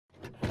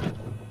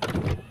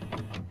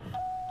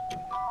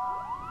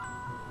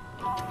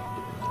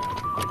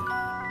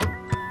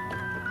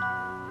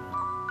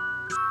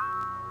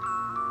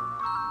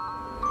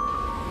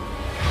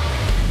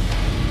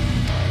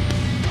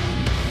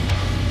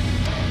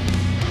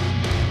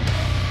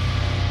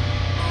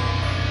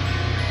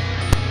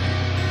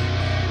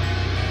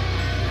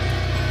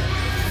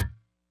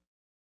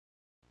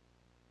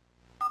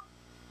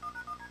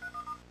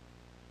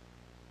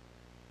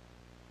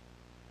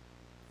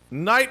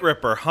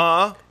Nightripper,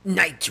 huh?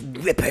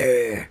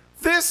 Nightripper.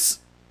 This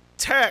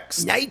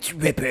text,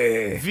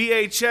 Nightripper.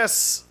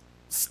 VHS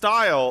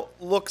style,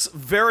 looks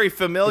very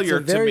familiar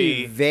It's a very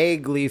to me.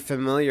 vaguely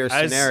familiar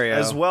scenario.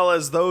 As well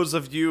as those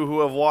of you who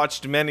have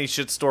watched many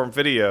Shitstorm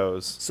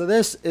videos. So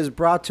this is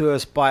brought to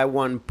us by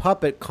one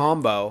Puppet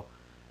Combo,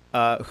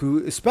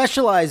 who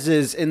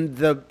specializes in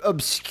the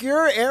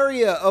obscure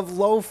area of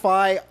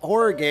lo-fi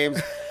horror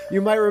games.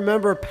 You might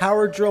remember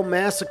Power Drill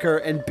Massacre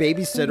and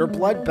Babysitter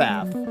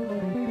Bloodbath.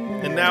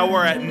 And now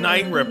we're at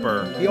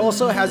Nightripper. He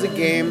also has a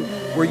game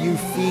where you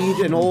feed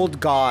an old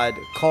god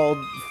called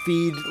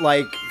Feed,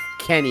 like,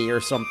 Kenny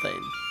or something.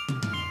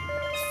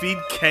 Feed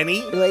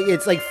Kenny? Like,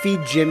 it's like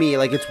Feed Jimmy.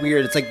 Like, it's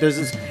weird. It's like there's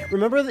this...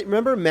 Remember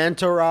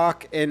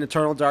Mantorok in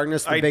Eternal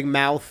Darkness, the big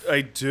mouth? I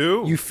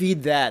do. You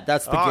feed that.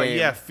 That's the game. Oh,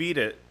 yeah, feed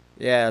it.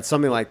 Yeah, it's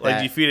something like that. Like,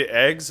 do you feed it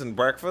eggs and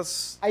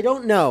breakfast? I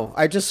don't know.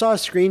 I just saw a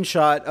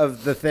screenshot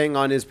of the thing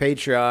on his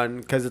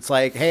Patreon because it's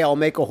like, hey, I'll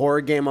make a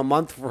horror game a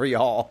month for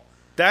y'all.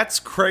 That's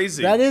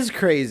crazy. That is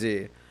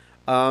crazy.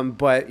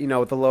 But, you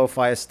know, with the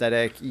lo-fi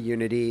aesthetic,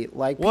 Unity,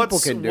 like, people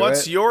can do it.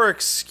 What's your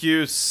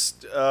excuse,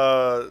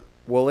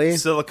 Wooly?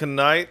 Silicon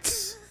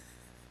Knights?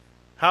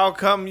 How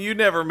come you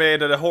never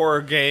made a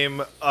horror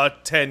game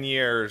 10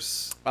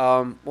 years?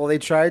 Well, they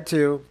tried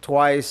to,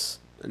 twice.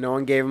 No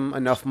one gave them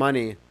enough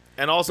money.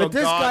 And also, but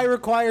this guy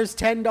requires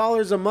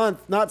 $10 a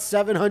month, not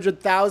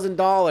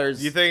 $700,000.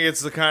 You think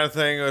it's the kind of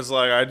thing that's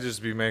like, I'd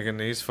just be making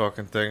these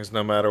fucking things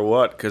no matter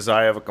what, because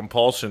I have a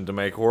compulsion to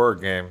make horror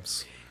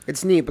games.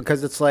 It's neat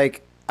because it's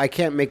like, I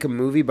can't make a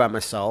movie by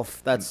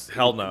myself. That's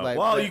hell no. Like,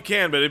 well, you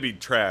can, but it'd be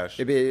trash.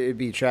 It'd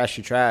be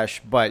trashy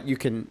trash. But you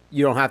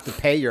don't have to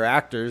pay your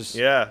actors.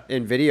 Yeah.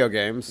 In video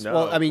games. No,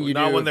 well, I mean, you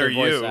not do when they're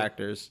voice you.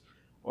 actors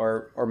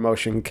or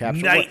motion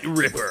capture.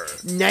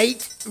 Nightripper.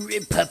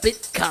 Nightripper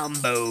Puppet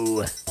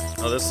Combo.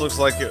 Oh, this looks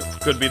like it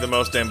could be the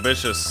most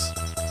ambitious.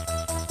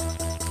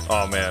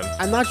 Oh man.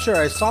 I'm not sure.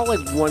 I saw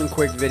like one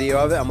quick video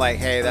of it. I'm like,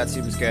 hey, that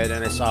seems good,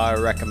 and I saw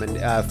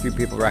a few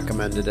people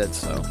recommended it.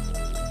 So.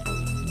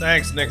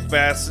 Thanks, Nick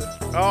Bassett.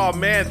 Oh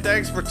man,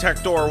 thanks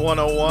Protector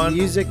 101.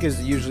 Music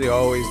is usually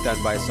always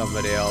done by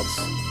somebody else.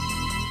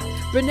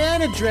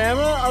 Banana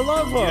Drama, I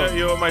love her.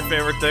 You know what my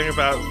favorite thing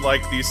about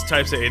like these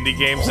types of indie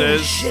games Holy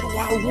is? Shit,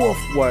 Wild Wolf.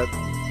 What?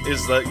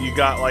 Is that you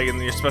got like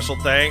in your special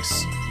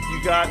thanks?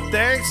 You got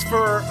thanks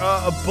for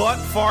a butt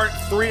fart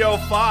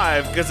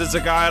 305 because it's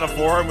a guy on a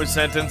forum who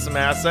sent in some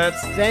assets.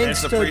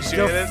 Thanks to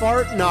the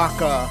Fart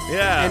Knocker.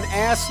 Yeah. And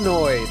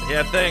Assnoid.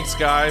 Yeah, thanks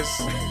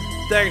guys.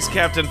 Thanks,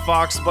 Captain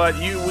Fox, but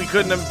we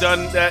couldn't have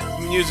done that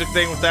music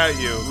thing without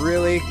you.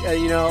 Really?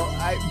 You know,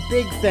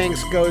 big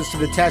thanks goes to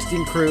the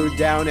testing crew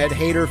down at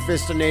Hater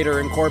Fistinator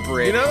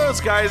Incorporated. You know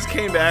those guys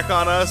came back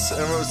on us,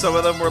 and some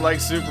of them were like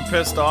super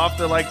pissed off.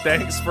 They're like,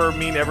 thanks for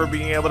me never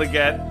being able to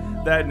get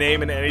that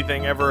name in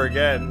anything ever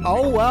again.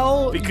 Oh,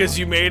 well. Because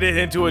you made it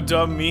into a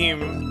dumb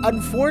meme.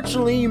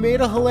 Unfortunately, you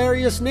made a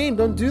hilarious name.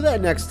 Don't do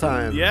that next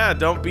time. Yeah,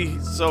 don't be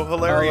so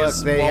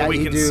hilarious while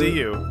we can see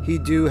you. He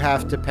do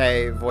have to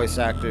pay voice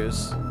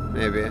actors,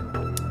 maybe.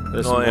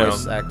 There's some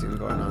voice acting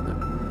going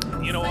on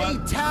there. You know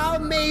what? Fatal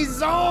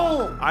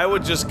Maison! I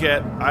would just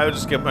get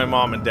my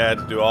mom and dad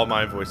to do all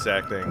my voice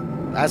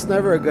acting. That's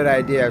never a good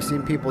idea. I've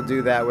seen people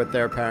do that with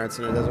their parents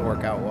and it doesn't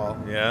work out well.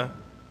 Yeah?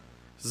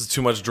 This is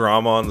too much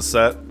drama on the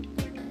set.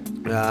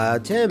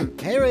 Tim.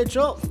 Hey,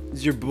 Rachel.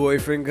 Is your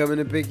boyfriend coming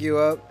to pick you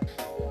up?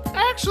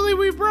 Actually,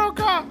 we broke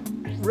up.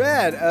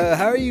 Rad.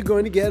 How are you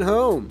going to get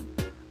home?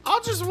 I'll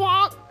just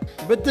walk.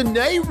 But the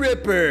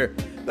Nightripper.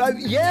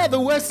 Yeah, the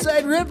West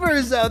Side Ripper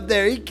is out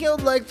there. He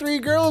killed like 3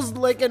 girls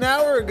like an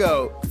hour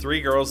ago. 3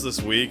 girls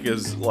this week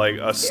is like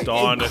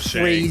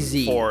astonishing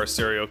crazy for a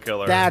serial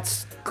killer.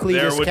 That's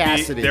Cletus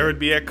Cassidy. There would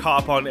be a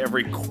cop on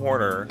every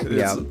corner.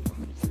 Yeah.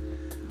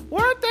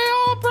 Weren't they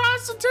all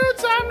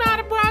prostitutes? I'm not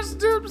a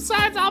prostitute.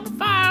 Besides, I'll be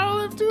fine. I don't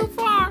live too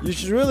far. You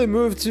should really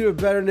move to a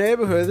better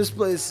neighborhood. This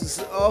place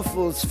is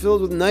awful. It's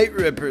filled with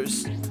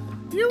Nightrippers.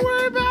 You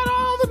worry about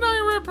all the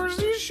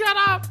Nightrippers. You shut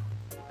up.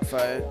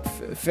 Fine.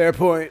 Fair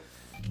point.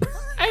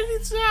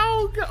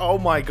 Oh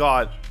my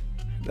god.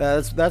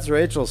 That's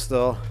Rachel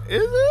still.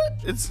 Is it?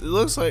 It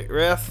looks like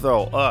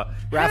Raphael.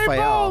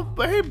 Raphael.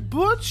 Hey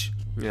Butch.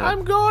 Yeah.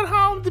 I'm going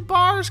home. The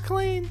bar's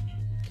clean.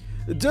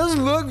 It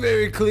doesn't look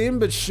very clean,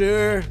 but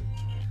sure.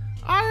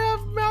 I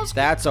have mouse.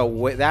 That's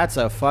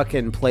a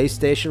fucking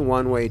PlayStation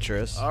 1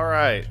 waitress. All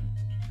right.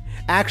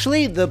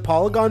 Actually, the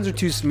polygons are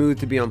too smooth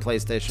to be on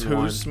PlayStation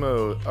 1. Too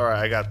smooth. All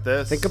right, I got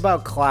this. Think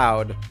about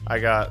Cloud.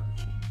 Yeah.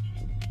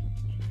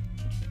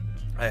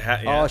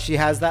 Oh, she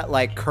has that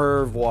like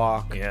curve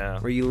walk. Yeah.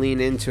 Where you lean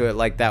into it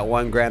like that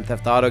one Grand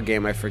Theft Auto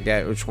game. I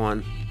forget which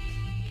one.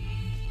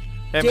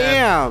 Hey,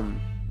 damn.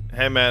 Man.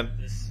 Hey man.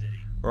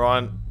 We're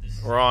on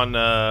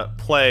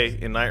play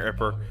in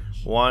Nightripper.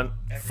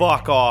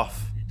 Fuck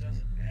off.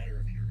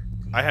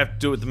 I have to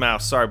do it with the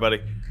mouse. Sorry,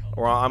 buddy.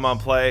 I'm on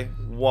play.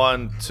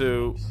 1,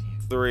 2,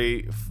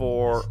 3,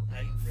 4,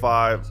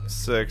 5,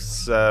 6,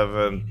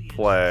 7.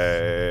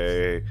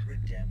 Play.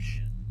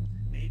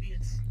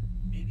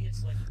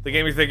 The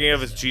game you're thinking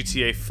of is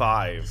GTA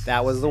 5.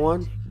 That was the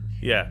one?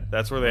 Yeah,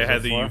 that's where they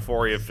had the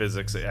Euphoria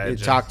physics You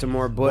engine. talk to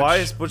more Butch. Why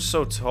is Butch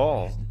so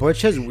tall?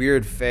 Butch has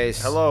weird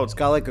face. Hello. It's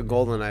got like a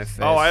golden eye face.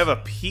 Oh, I have a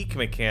peak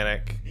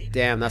mechanic.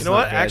 Damn, that's You know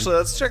not what? good. Actually,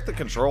 let's check the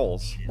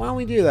controls. Why don't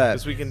we do that?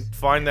 Because we can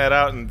find that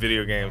out in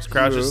video games.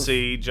 Crouch to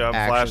C, jump,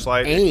 Action,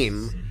 flashlight,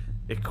 aim.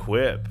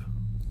 equip.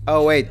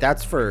 Oh wait,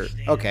 that's for.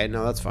 Okay,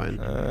 no, that's fine.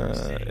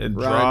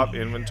 Drop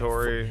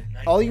inventory.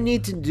 All you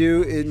need to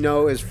do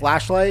is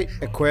flashlight,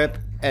 equip,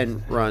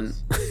 and run.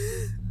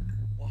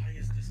 Why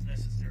is this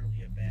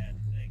necessarily a bad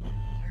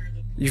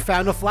thing? You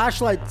found a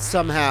flashlight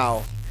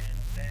somehow.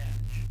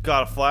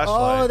 Got a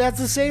flashlight. Oh, that's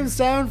the same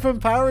sound from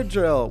Power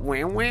Drill.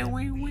 Wah, wah, wah,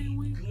 wah, wah.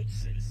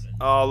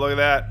 Oh, look at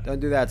that. Don't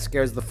do that.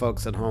 Scares the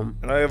folks at home.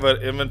 And I have an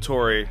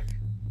inventory.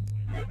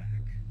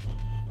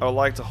 I would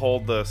like to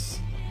hold this.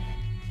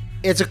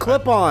 It's a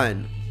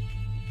clip-on.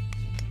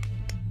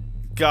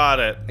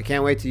 Got it. I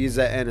can't wait to use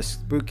that in a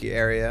spooky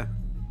area.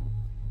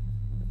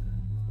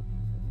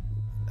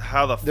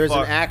 How the There's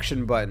fuck? an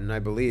action button, I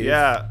believe.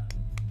 Yeah.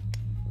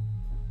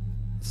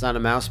 It's not a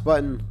mouse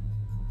button.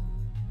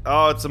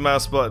 Oh, it's a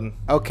mouse button.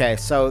 Okay,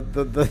 so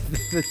the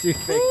two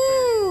things.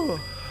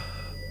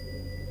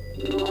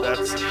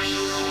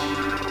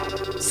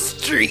 That's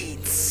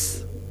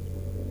Streets.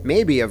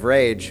 Maybe of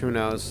Rage. Who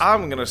knows?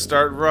 I'm gonna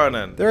start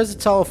running. There is a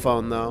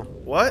telephone though.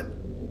 What?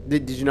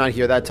 Did you not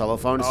hear that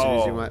telephone? As soon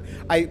as you Oh. went,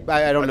 I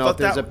don't know if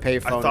there's a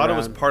payphone. I thought it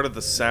was around. part of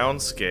the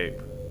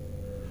soundscape.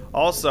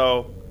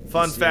 Also,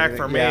 fun see fact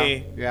for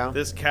anything? me, Yeah.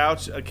 this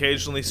couch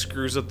occasionally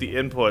screws up the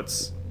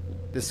inputs.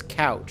 This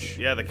couch.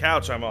 Yeah, the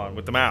couch I'm on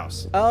with the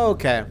mouse. Oh,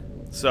 okay.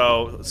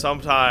 So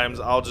sometimes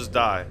I'll just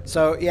die.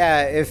 So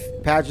yeah, if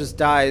Pat just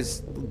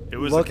dies, It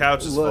was the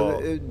couch's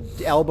fault.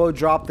 Elbow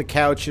drop the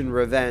couch in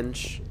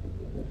revenge.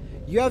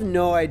 You have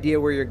no idea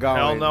where you're going.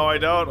 Hell no, I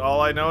don't.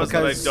 All I know is that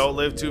I Because- don't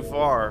live too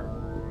far.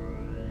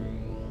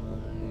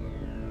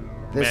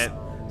 This, Man,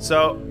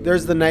 so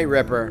There's the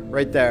Nightripper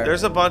right there.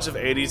 there's a bunch of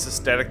 80s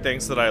aesthetic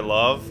things that I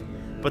love,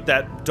 but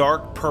that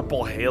dark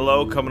purple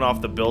halo coming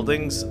off the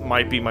buildings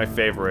might be my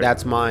favorite.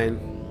 That's mine.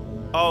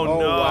 Oh, Oh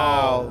no.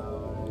 wow.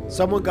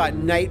 Someone got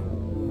night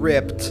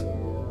ripped.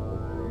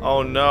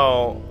 Oh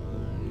no.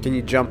 Can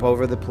you jump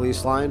over the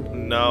police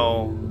line?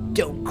 No.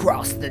 Don't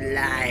cross the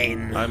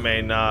line. I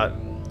may not.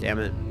 Damn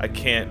it. I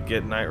can't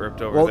get night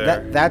ripped over Well,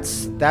 there.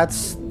 that's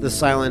the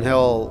Silent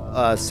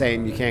Hill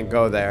saying you can't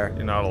go there.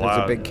 You're not There's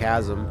allowed. a big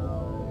chasm.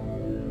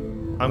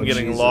 I'm Oh,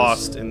 getting Jesus.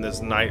 lost in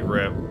this night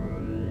rip.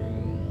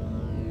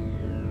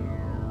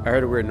 I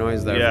heard a weird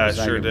noise there. Yeah, I for a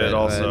second, sure did but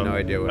also. I had no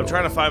idea what I'm it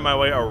trying was. to find my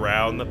way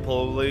around the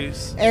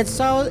police. It's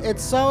so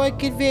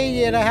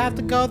inconvenient. I have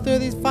to go through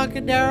these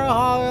fucking narrow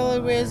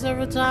hallways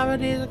every time I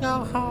need to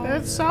go home.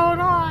 It's so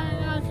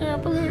annoying. I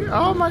can't believe.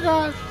 Oh my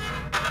god.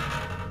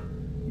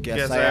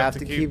 Guess I have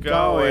to keep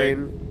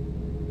going.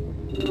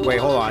 Wait,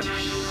 hold on.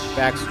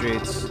 Back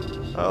streets.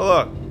 Oh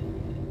look.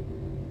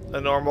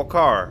 A normal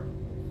car.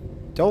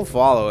 Don't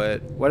follow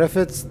it. What if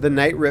it's the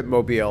Night Rip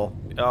Mobile?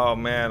 Oh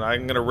man,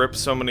 I'm gonna rip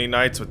so many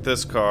nights with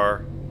this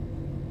car.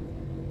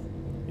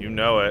 You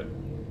know it.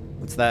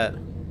 What's that?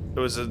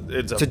 It's a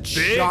It's a big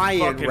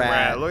giant fucking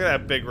rat. Look at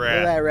that big Look at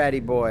rat. that ratty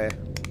boy.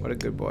 What a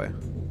good boy.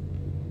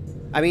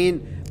 I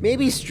mean,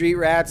 maybe street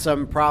rats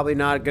I'm probably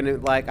not gonna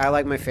like. I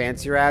like my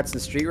fancy rats,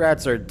 and street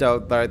rats are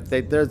dope. They're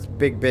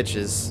big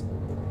bitches.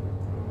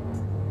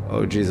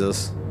 Oh,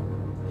 Jesus.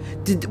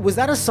 Was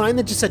that a sign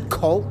that just said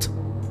cult?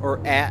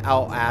 Or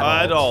adult?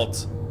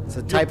 Adult. It's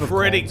a type You're of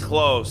pretty cult.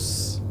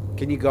 close.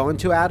 Can you go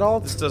into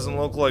adult? This doesn't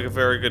look like a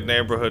very good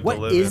neighborhood What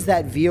to live in. is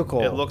that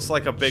vehicle? It looks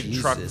like a big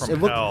truck Jesus. from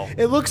hell.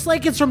 It looks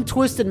like it's from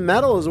Twisted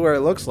Metal is where it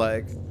looks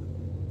like.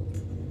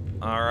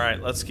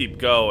 Alright, let's keep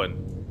going.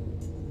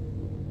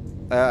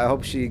 I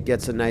hope she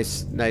gets a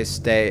nice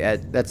stay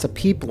at. That's a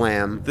peep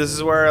lamb. This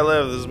is where I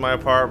live. This is my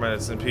apartment.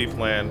 It's in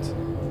Peepland.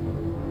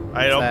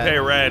 I don't that? pay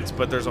rent,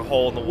 but there's a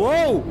hole in the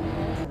wall.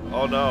 Whoa!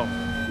 Oh no.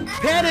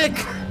 Panic!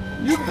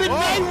 You've been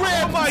night Oh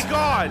ripped! my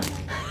god!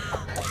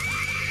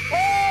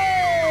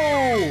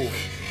 Oh!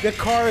 The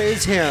car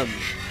is him.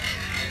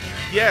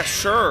 Yeah,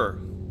 sure.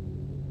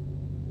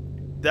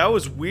 That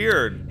was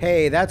weird.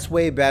 Hey, that's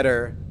way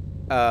better.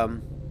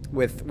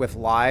 With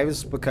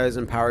lives, because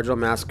in Power Drill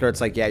Massacre it's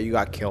like, yeah, you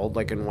got killed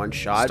like in one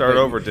shot. Start but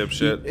over,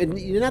 dipshit. And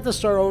you didn't have to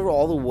start over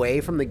all the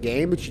way from the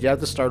game, but you did have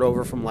to start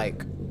over from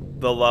like.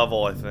 The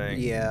level, I think.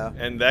 Yeah.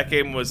 And that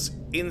game was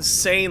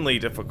insanely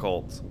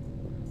difficult.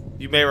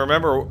 You may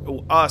remember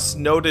us,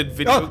 noted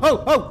video.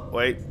 Oh!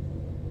 Wait.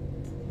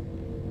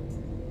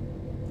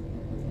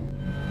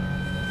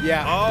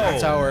 Yeah, Oh.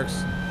 that's how it works.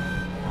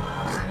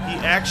 He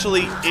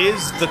actually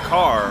is the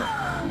car.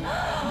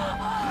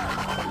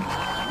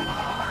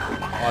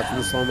 Watching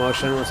the slow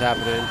motion, what's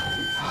happening?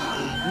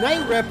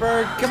 Night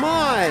Ripper, come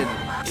on!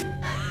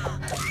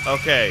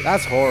 Okay.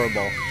 That's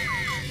horrible.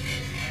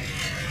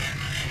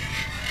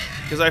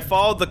 Because I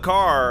followed the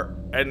car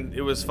and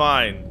it was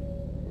fine.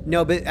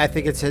 No, but I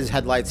think it's his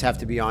headlights have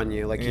to be on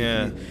you. Like,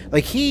 Yeah.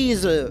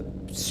 he's a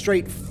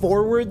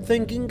straightforward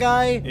thinking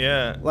guy.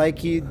 Yeah. Like,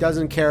 he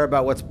doesn't care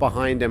about what's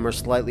behind him or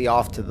slightly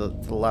off to the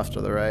left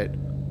or the right.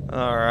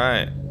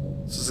 Alright.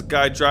 This is a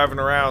guy driving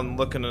around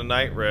looking to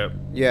night rip.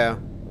 Yeah.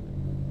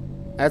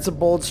 That's a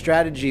bold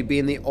strategy,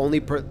 being the only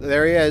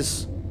there he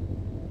is.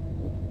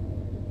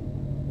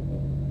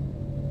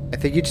 I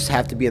think you just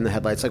have to be in the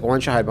headlights. Like, why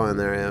don't you hide behind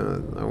there? Yeah,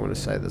 I want to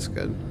say this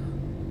good.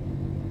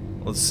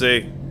 Let's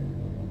see.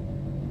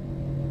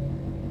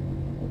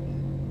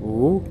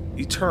 Ooh.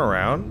 You turn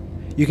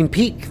around? You can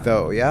peek,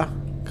 though, yeah?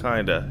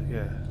 Kinda,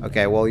 yeah.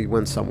 Okay, well, you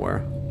went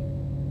somewhere.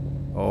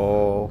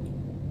 Oh.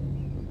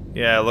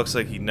 Yeah, it looks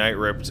like he night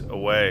ripped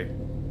away.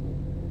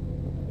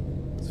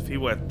 So if he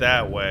went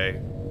that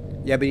way...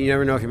 Yeah, but you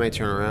never know if you might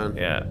turn around.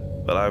 Yeah,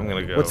 but I'm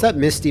gonna go... What's that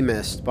misty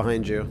mist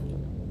behind you?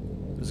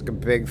 There's like a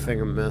big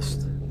thing of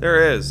mist.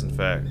 There is, in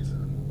fact.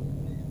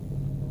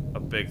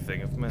 A big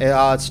thing of mist.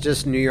 It's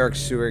just New York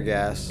sewer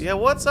gas. Yeah,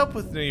 what's up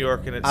with New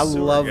York and its I sewer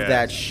love gas?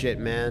 that shit,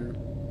 man.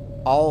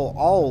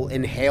 I'll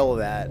inhale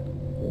that.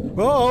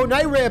 Oh,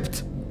 night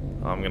ripped!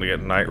 I'm gonna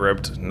get night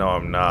ripped. No,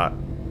 I'm not.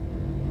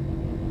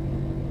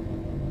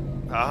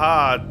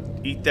 Haha,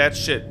 eat that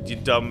shit, you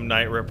dumb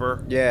night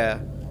ripper. Yeah.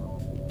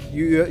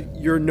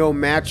 You're no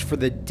match for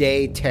the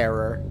day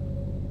terror.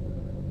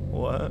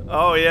 What?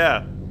 Oh,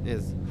 yeah.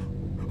 Is.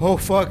 Oh,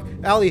 fuck.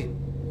 Allie.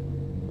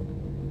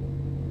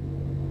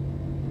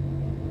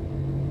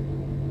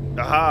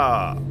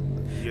 Aha!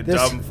 You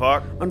dumb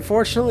fuck.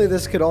 Unfortunately,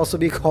 this could also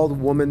be called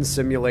Woman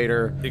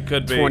Simulator. It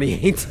could be.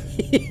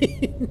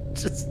 2018.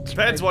 Just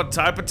Depends what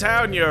type of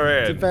town you're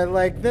in. depend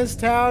like this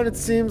town. It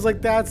seems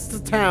like that's the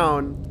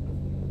town.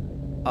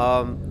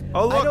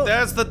 Oh look,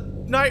 there's the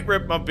night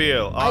rip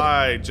mobile.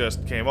 I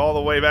just came all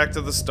the way back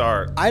to the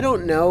start. I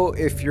don't know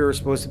if you're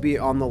supposed to be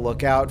on the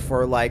lookout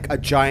for like a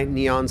giant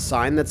neon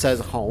sign that says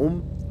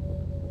home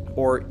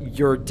or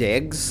your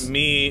digs.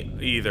 Me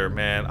either,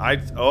 man.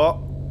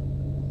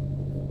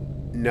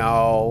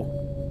 No.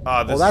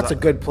 Well, that's a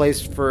good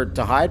place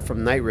to hide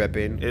from night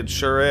ripping. It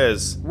sure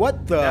is.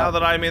 What the? Now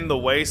that I'm in the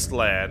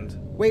wasteland.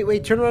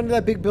 Wait, turn around to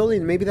that big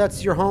building. Maybe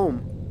that's your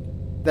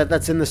home.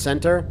 That's in the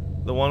center?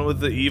 The one with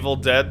the evil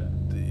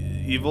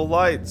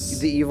lights.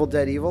 The Evil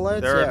Dead evil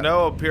lights? There are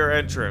no appear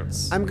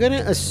entrance. I'm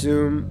gonna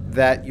assume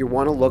that you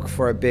want to look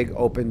for a big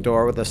open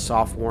door with a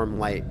soft, warm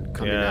light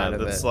coming out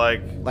of it. Yeah,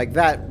 like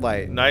that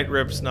light. Night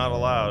rip's not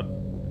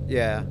allowed.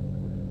 Yeah.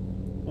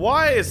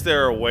 Why is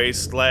there a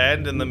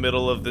wasteland in the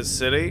middle of this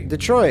city?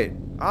 Detroit.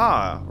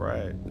 Ah,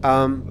 right.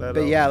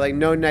 But yeah, like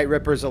no night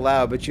rippers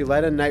allowed. But you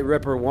let a night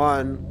ripper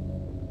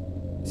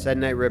one. Said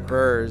night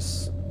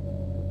rippers.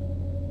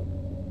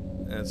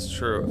 That's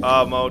true.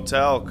 A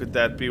motel. Could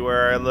that be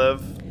where I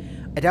live?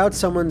 I doubt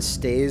someone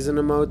stays in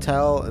a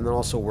motel and then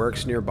also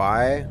works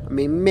nearby. I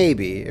mean,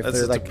 maybe if That's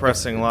they're a like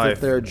depressing life.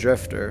 If they're a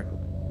drifter.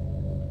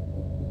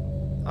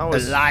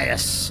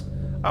 Elias.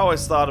 I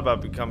always thought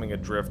about becoming a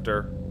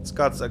drifter. It's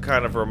got a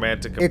kind of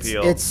romantic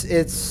appeal.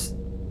 It's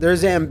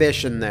there's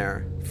ambition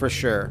there for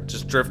sure.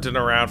 Just drifting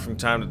around from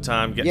time to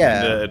time, getting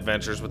into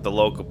adventures with the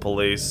local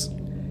police.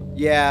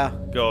 Yeah.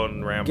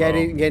 Going Rambo.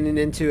 Getting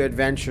into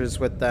adventures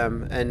with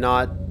them and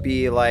not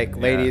be like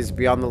ladies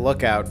be on the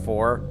lookout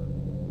for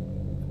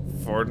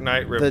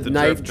Night Ripper. The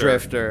Night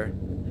Drifter.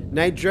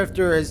 Night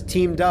Drifter has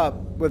teamed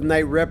up with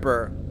Night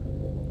Ripper,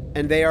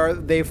 and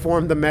they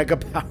formed the Mega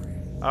Power.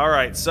 All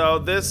right, so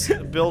this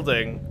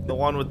building, the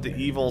one with the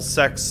evil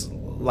sex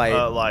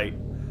light,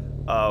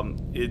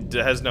 it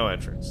has no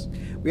entrance.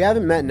 We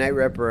haven't met Night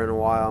Ripper in a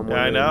while. Yeah,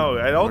 I know.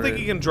 I don't think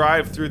he can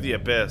drive through the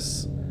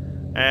abyss.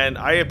 And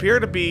I appear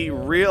to be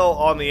real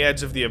on the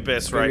edge of the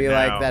abyss right now.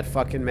 It's like that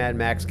fucking Mad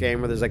Max game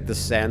where there's like the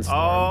sandstorm.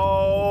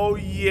 Oh,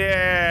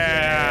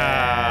 yeah.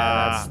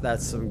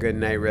 That's some good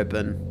night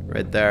ripping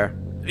right there.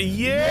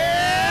 Yeah!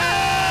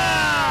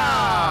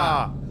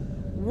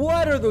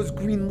 What are those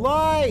green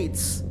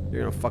lights?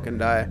 You're gonna fucking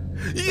die.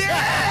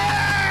 Yeah!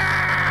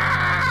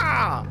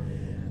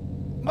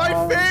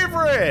 My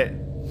favorite!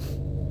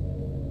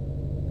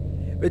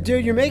 But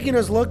dude, you're making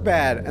us look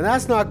bad, and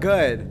that's not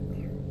good.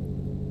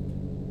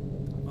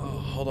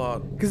 Hold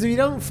on. Because if you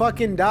don't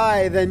fucking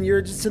die, then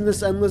you're just in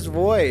this endless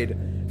void,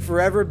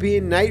 forever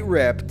being night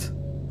ripped.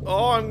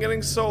 Oh, I'm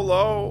getting so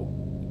low.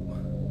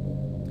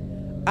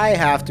 I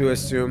have to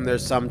assume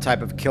there's some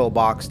type of kill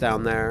box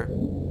down there.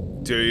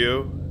 Do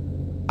you?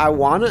 I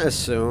want to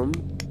assume.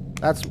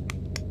 That's...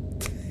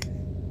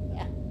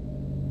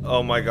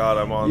 Oh my god,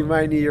 I'm on. You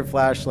might need your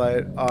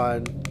flashlight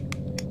on.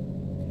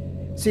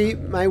 See,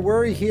 my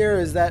worry here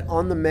is that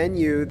on the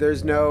menu,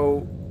 there's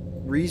no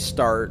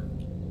restart.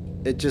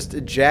 It just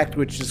eject,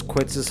 which just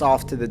quits us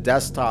off to the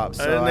desktop.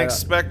 So I didn't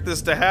expect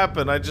this to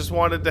happen. I just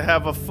wanted to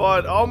have a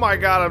fun. Oh my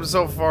god, I'm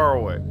so far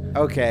away.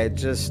 Okay,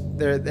 just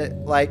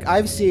like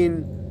I've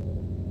seen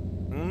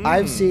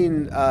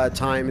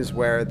times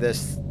where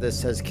this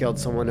has killed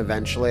someone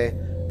eventually.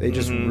 They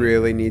just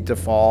really need to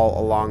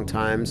fall a long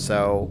time.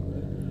 So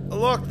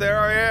look, there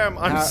I am.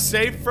 I'm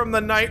safe from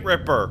the Night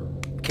Ripper.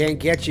 Can't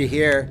get you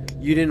here.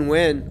 You didn't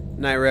win,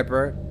 Night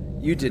Ripper.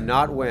 You did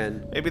not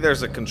win. Maybe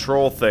there's a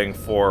control thing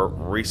for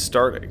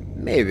restarting.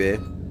 Maybe.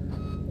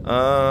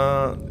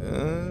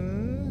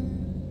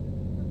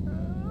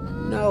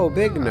 No,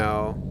 big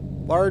no.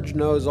 Large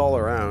nose all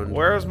around.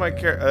 Where is my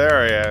there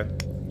I am.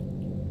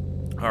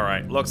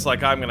 Alright, looks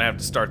like I'm gonna have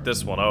to start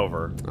this one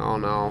over. Oh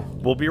no.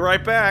 We'll be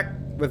right back.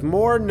 With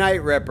more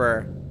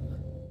Nightripper.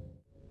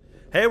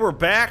 Hey, we're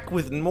back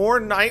with more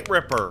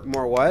Nightripper.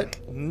 More what?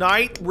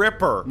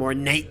 Nightripper. More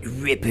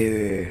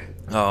Nightripper.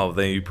 Oh,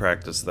 then you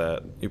practice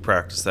that. You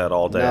practice that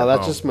all day. No, at that's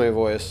home. just my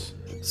voice.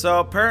 So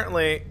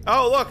apparently,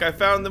 oh look, I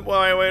found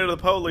my way to the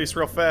police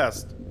real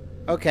fast.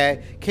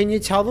 Okay, can you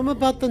tell them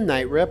about the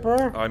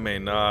Nightripper? I may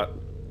not.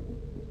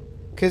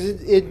 Because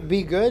it'd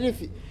be good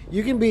if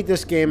you can beat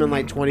this game in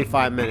like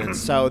 25 minutes.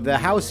 So the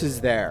house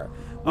is there.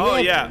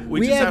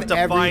 We just have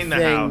to find the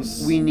everything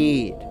house. we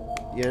need,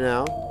 you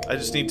know? I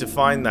just need to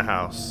find the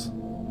house.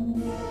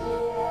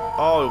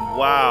 Oh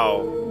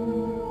wow,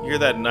 you hear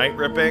that night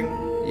ripping?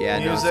 Yeah,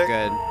 music?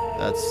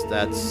 no, it's good.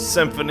 That's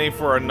Symphony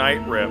for a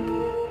night rip.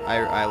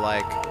 I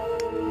like.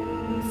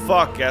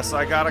 Fuck, guess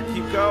I gotta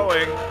keep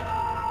going.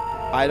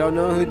 I don't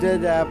know who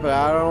did that, but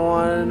I don't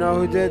want to know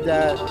who did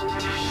that.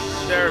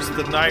 There's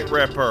the Night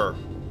Ripper.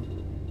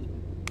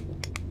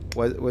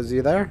 Was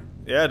he there?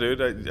 Yeah, dude.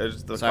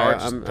 The Sorry,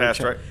 car just passed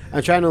right.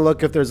 I'm trying to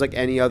look if there's like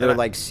any other And I-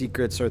 like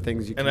secrets or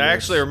things you can. And I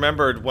miss. actually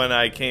remembered when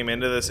I came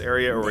into this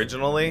area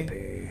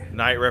originally,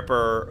 Night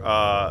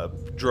Ripper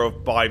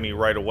drove by me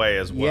right away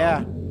as well.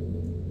 Yeah,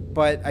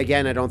 but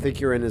again, I don't think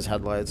you're in his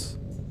headlights.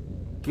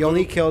 He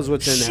only kills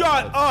what's in.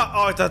 Shut up!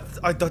 Oh,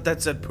 I thought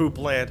that said Poop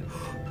Land.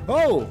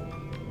 Oh,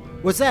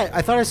 what's that?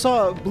 I thought I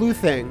saw a blue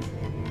thing.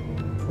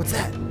 What's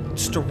that?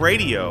 Just a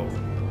radio.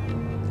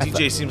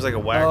 DJ seems like a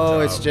whack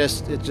Oh,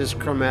 job. it's just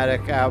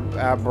chromatic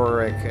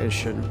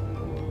aberration.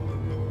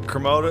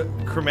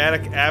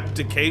 Chromatic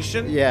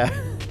abdication? Yeah.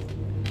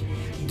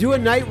 Do a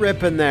night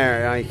rip in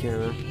there. I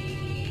can't.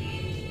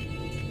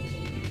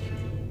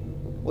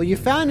 Well, you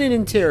found an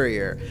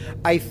interior.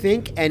 I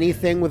think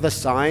anything with a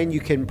sign you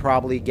can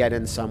probably get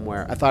in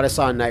somewhere. I thought I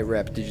saw a night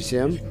rip. Did you see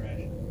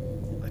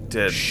him? I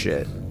did.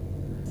 Shit.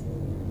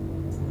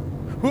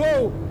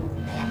 Whoa!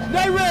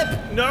 Night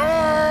rip!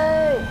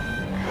 No!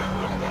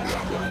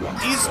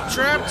 He's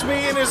trapped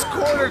me in his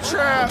corner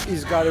trap.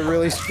 He's got a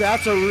really.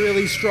 That's a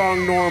really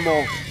strong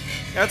normal.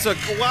 That's a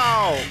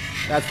wow.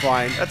 That's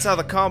fine. That's how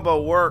the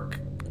combo work.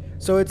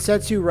 So it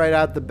sets you right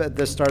out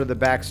the start of the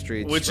back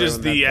streets, Which right is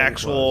when that the thing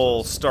actual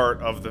closes.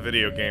 start of the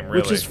video game,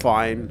 really. Which is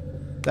fine.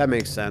 That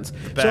makes sense.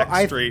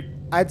 back street.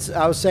 I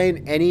was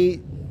saying any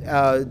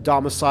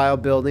domicile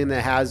building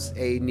that has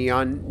a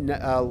neon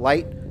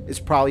light is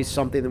probably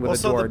something with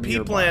a door Also, the Peep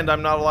nearby. Land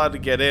I'm not allowed to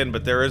get in,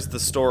 but there is the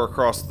store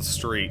across the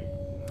street.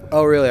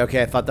 Oh, really?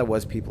 Okay, I thought that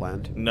was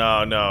Peepland.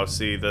 No.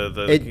 See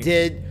the It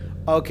did.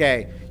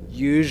 Okay.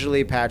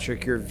 Usually,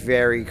 Patrick, you're a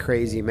very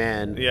crazy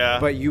man. Yeah.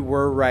 But you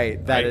were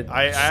right that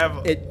I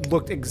have. it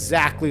looked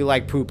exactly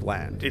like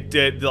Poopland. It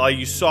did. Like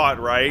you saw it,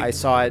 right? I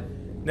saw it.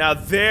 Now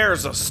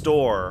there's a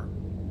store.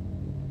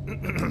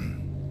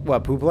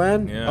 What,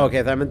 Poopland? Yeah. Okay,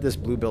 I meant this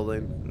blue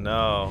building.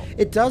 No.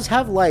 It does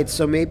have lights,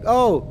 so maybe.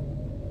 Oh,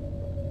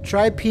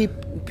 try peep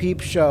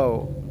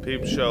show.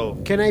 Peep show.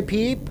 Can I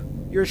peep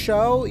your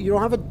show? You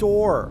don't have a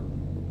door.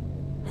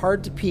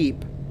 Hard to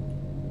peep.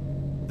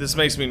 This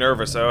makes me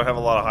nervous. I don't have a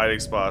lot of hiding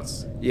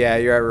spots. Yeah,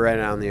 you're right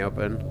out in the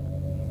open.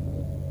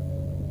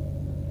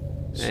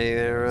 Anything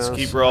else? Just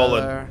keep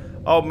rolling. there?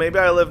 Oh, maybe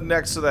I live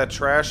next to that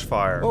trash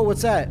fire. Oh,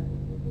 what's that?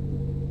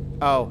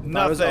 Oh,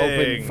 that was an open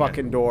Nothing.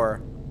 fucking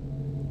door.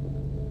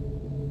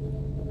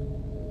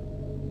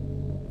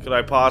 Could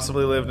I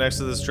possibly live next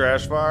to this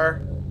trash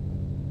fire?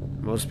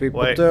 Most people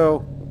Wait.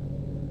 do.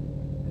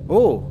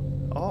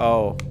 Ooh. Oh.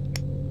 Oh.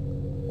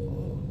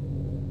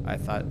 I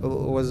thought it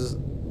was.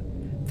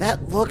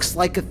 That looks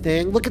like a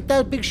thing. Look at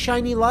that big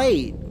shiny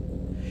light.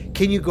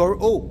 Can you go?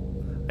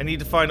 Oh, I need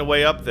to find a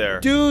way up there.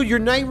 dude, you're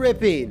night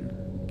ripping.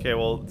 Okay,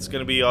 well, it's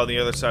gonna be on the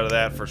other side of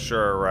that for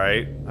sure,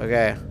 right?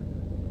 Okay.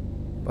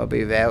 But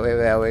be very,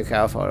 very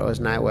careful. Those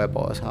night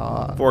rippers.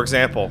 Huh? For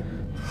example.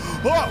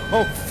 Oh!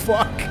 Oh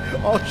fuck!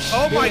 Oh shit!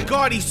 Oh my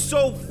god, he's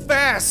so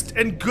fast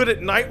and good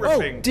at night Oh,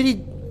 ripping. did he?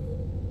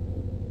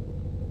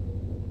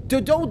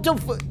 Dude,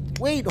 don't.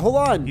 Wait, hold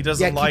on. He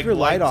doesn't like keep your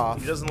light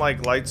off. He doesn't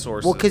like light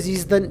sources. Well, because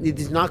he's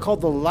not called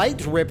the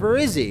Light Ripper,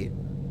 is he?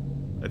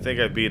 I think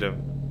I beat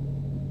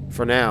him.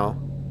 For now.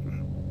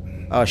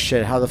 Oh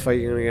shit! How the fuck are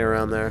you gonna get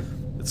around there?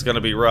 It's gonna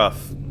be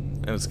rough,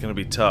 and it's gonna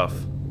be tough.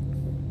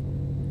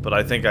 But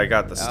I think I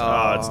got the.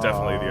 It's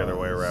definitely the other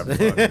way around.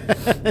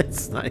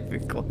 It's not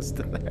even close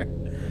to there.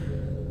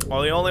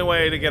 Well, the only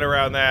way to get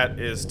around that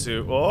is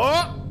to.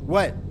 Oh!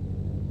 What?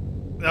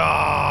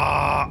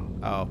 Ah!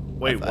 Oh.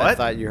 Wait, I what?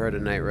 thought you heard a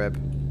night rip.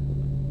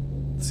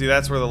 See,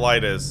 that's where the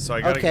light is. So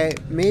I gotta. Okay,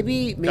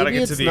 maybe get to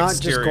it's the not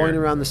just exterior. going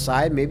around the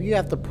side. Maybe you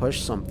have to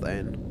push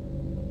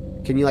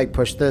something. Can you like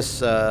push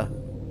this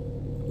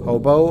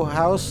hobo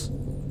house?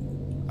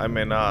 I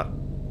may not.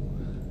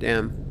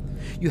 Damn.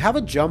 You have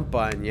a jump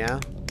button, yeah?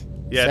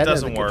 Yeah, Set it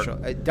as doesn't a work.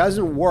 control- It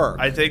doesn't work.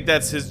 I think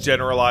that's his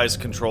generalized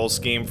control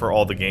scheme for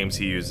all the games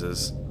he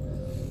uses.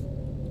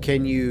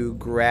 Can you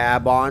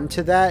grab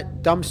onto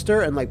that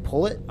dumpster and like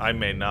pull it? I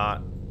may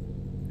not.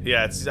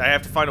 Yeah, I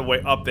have to find a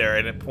way up there,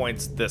 and it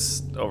points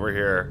this over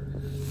here.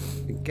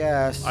 I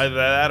guess. Either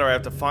that, or I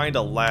have to find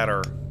a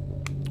ladder.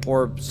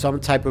 Or some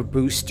type of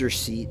booster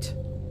seat.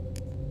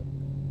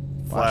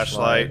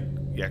 Flashlight.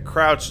 Yeah,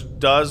 crouch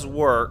does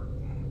work.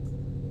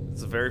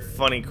 It's a very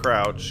funny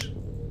crouch.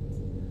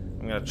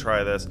 I'm gonna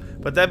try this.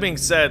 But that being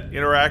said,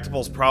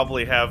 interactables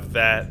probably have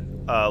that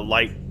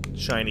light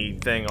shiny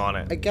thing on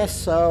it. I guess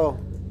so.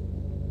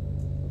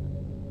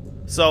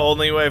 So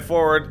only way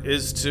forward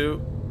is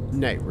to...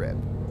 Nightrip.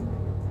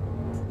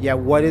 Yeah,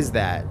 what is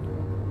that?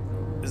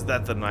 Is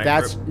that the night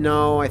That's rip?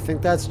 no, I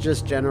think that's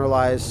just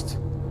generalized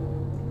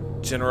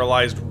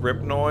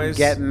Rip noise?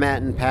 get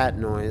Matt and Pat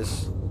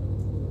noise.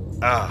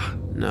 Ah.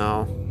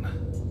 No.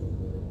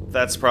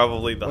 That's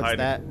probably the What's hiding.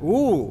 that?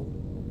 Ooh.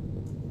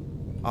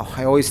 Oh,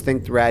 I always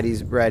think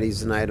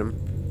Ratty's an item.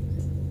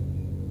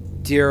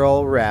 Dear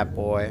old Rat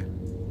Boy.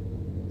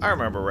 I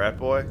remember Rat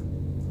Boy.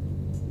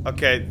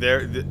 Okay,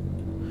 there.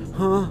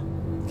 Huh?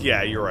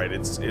 Yeah, you're right.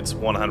 It's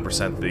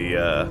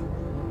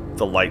 100%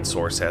 the light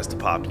source has to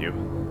pop you.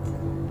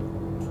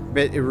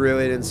 But it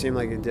really didn't seem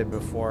like it did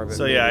before. But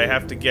So yeah, I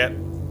have to get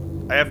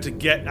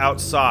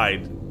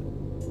outside,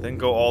 then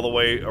go all the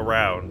way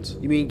around.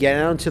 You mean get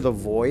out into the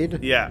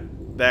void? Yeah,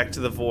 back to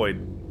the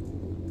void.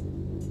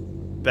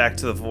 Back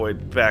to the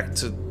void. Back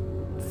to...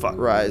 Fuck.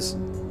 Rise.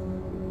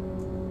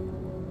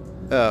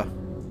 Oh.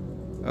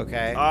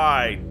 Okay.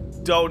 I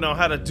don't know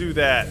how to do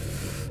that.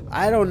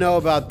 I don't know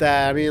about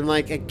that. I mean,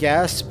 like, I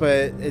guess,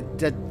 but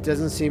that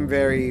doesn't seem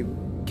very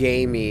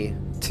gamey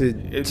to.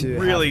 It to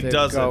really have to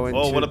doesn't. go Oh,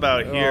 into, what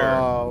about here?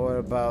 Oh, what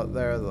about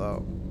there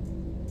though?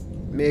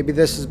 Maybe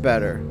this is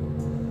better.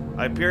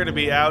 I appear to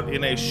be out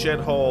in a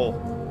shithole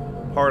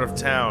part of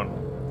town.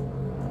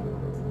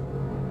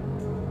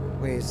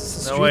 Wait, is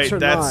this the No, streets wait, or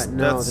that's- not?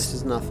 No, that's- this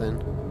is nothing.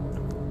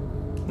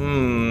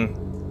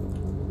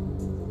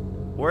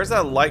 Where's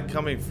that light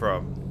coming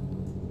from?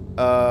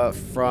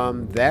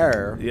 From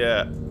there.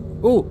 Yeah.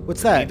 Ooh,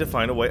 what's I that? need to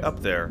find a way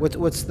up there.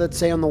 What's that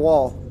say on the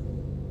wall?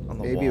 On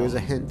the Maybe wall. it was a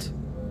hint.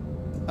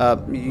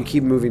 You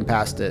keep moving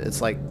past it.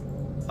 It's like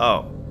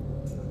Oh.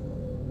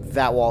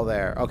 that wall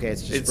there. Okay,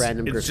 it's just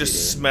random It's graffiti.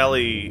 just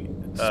smelly,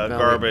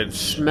 garbage.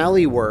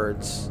 Smelly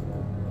words.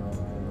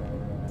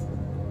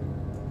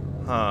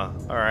 Huh.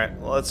 Alright,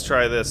 well, let's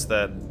try this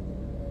then.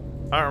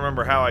 I don't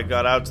remember how I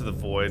got out to the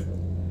void.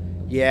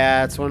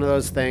 Yeah, it's one of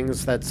those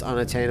things that's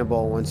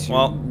unattainable once you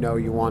know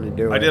you want to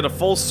do it. I did a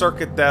full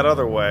circuit that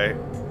other way.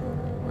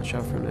 Watch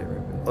out for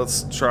Nightripper.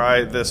 Let's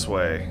try this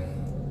way.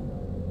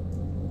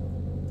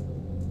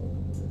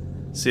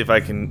 See if I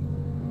can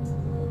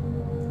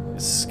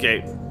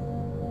escape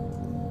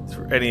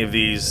through any of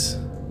these.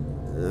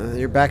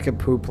 You're back at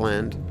Poop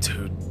Land.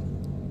 Dude.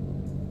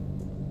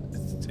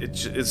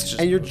 It's just...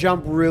 And your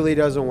jump really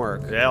doesn't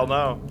work. Hell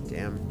no.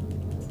 Damn.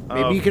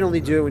 Maybe you can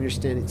only do it when you're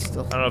standing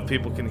still. I don't know if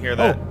people can hear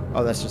that.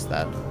 Oh, that's just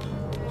that.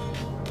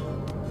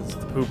 It's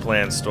the Poop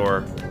Land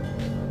store.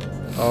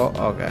 Oh,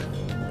 okay.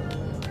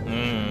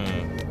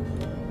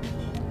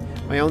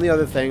 My only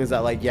other thing is that,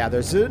 like, yeah,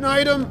 there's an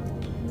item.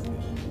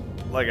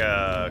 Like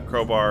a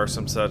crowbar or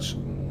some such.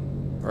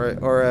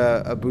 Or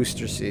a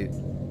booster seat.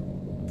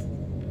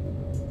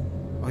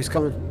 Oh, he's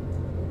coming.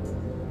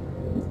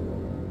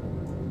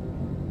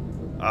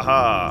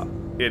 Aha,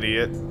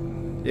 idiot.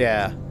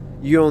 Yeah.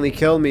 You only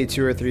killed me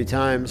 2 or 3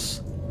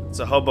 times. It's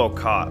a hobo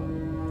cot.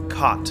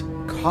 Cot.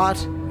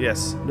 Caught?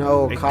 Yes.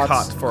 No, a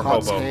cots cot for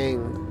hobo.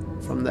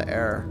 hang from the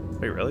air.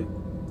 Wait, really?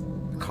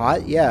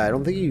 Cot? Yeah, I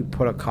don't think you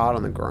put a cot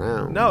on the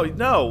ground. No,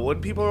 no.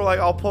 When people are like,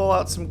 I'll pull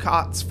out some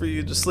cots for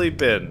you to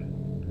sleep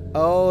in.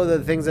 Oh, the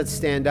things that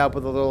stand up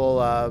with a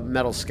little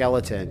metal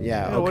skeleton.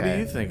 Yeah, okay. What are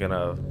you thinking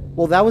of?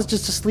 Well, that was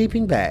just a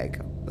sleeping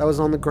bag. That was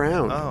on the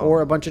ground. Oh.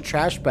 Or a bunch of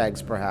trash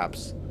bags,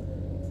 perhaps.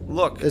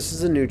 Look, This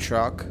is a new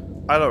truck.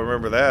 I don't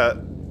remember that.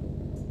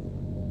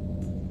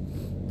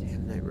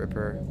 Damn,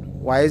 Nightripper.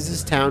 Why has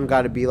this town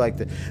got to be like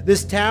this?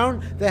 This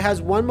town that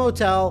has one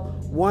motel,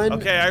 one...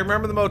 Okay, I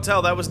remember the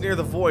motel. That was near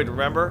the void,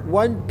 remember?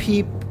 One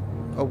peep...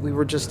 Oh, we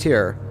were just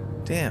here.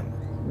 Damn.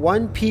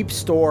 One peep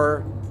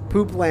store,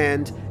 Poop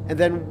Land, and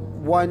then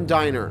one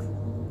diner.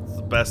 It's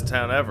the best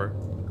town ever.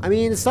 I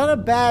mean, it's not a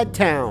bad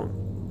town.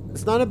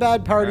 It's not a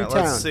bad party Alright,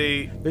 town. let's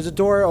see. There's a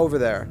door over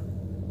there.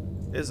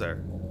 Is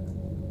there?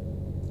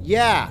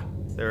 Yeah.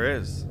 There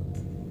is.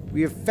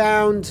 We have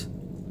found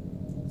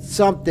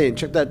something.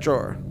 Check that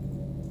drawer.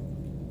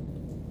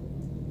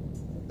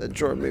 That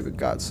drawer maybe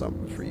got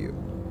something for you.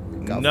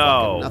 It got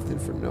No. fucking nothing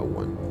for no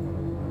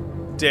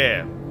one.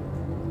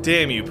 Damn.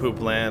 Damn you,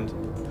 Poop Land.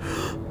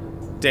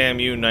 Damn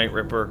you,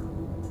 Nightripper.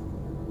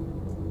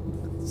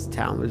 This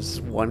town, there's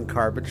just one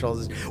car patrol.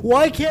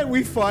 Why can't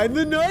we find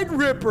the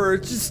Nightripper?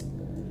 It's just...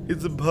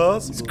 It's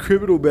impossible. It's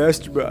criminal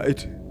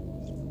mastermind.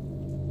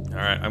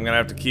 Alright, I'm gonna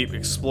have to keep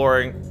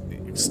exploring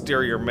the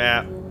exterior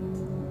map.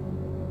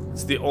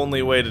 It's the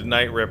only way to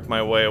Nightrip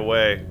my way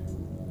away.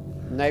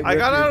 I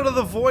got out of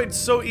the void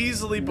so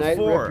easily Nightrip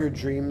before. your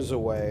dreams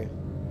away.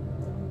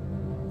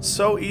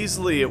 So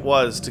easily it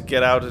was to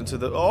get out into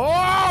the...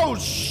 Oh,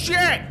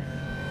 shit!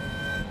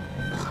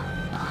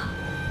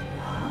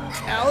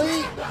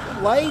 Allie,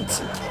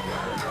 light.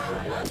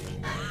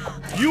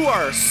 You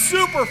are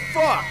super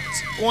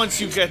fucked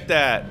once you get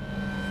that.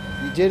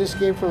 You did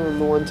escape from him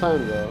the one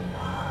time, though.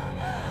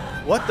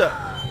 What the?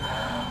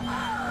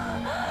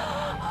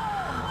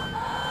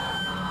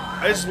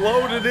 I just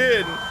loaded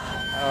in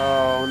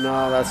Oh,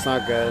 no, that's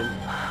not good.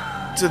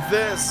 to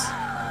this.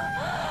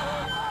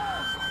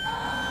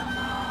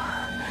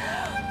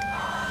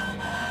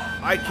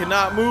 I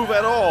cannot move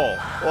at all.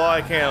 Well,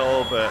 I can a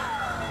little bit.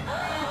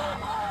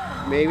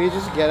 Maybe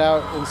just get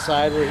out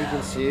inside where he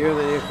can see you, and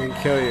then he can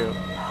kill you.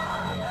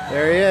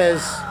 There he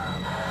is.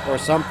 Or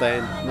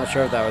something. I'm not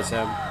sure if that was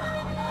him.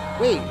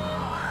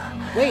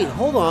 Wait,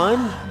 hold on.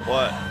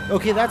 What?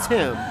 Okay, that's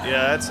him.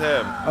 Yeah, that's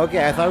him.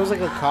 Okay, I thought it was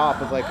like a cop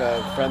with like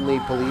a friendly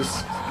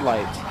police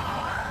light.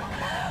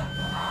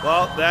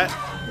 Well, that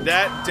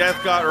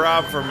death got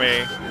robbed from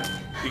me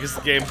because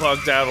the game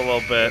bugged out a little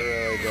It bit,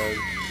 really does,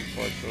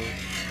 unfortunately.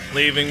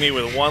 leaving me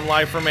with 1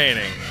 life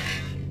remaining.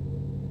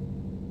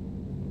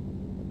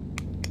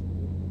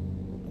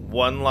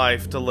 1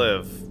 life to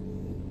live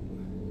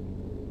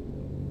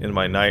in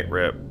my night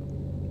rip.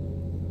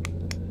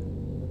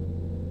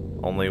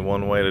 Only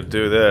one way to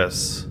do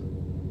this.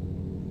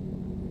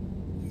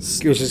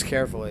 Excuse just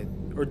carefully.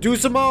 Or do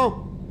some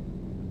more!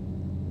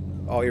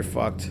 Oh, you're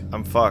fucked.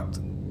 I'm fucked.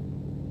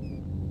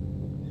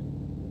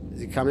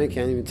 Is he coming?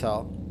 Can't even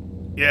tell.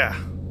 Yeah.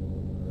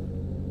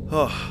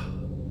 Oh.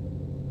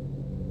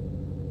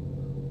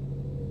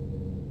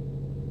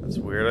 That's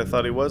weird. I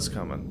thought he was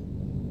coming.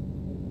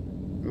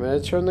 I'm gonna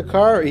turn the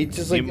car. He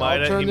just like,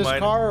 I'll turn this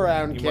car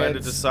around, He might have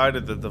kids.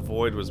 decided that the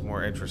void was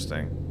more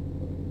interesting.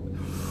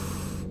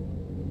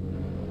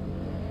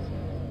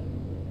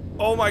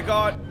 Oh my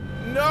god.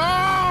 No!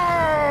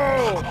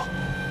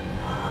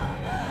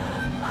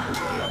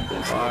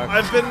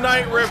 I've been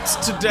night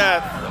ripped to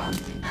death.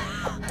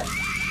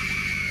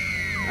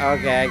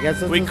 Okay, I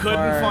guess We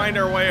couldn't find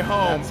our way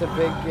home. That's a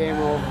big game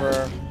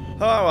over. Oh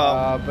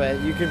well.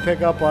 But you can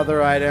pick up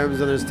other items,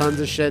 and there's tons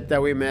of shit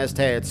that we missed.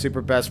 Hey, it's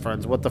Super Best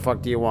Friends. What the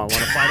fuck do you want?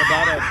 Want to fight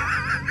about it?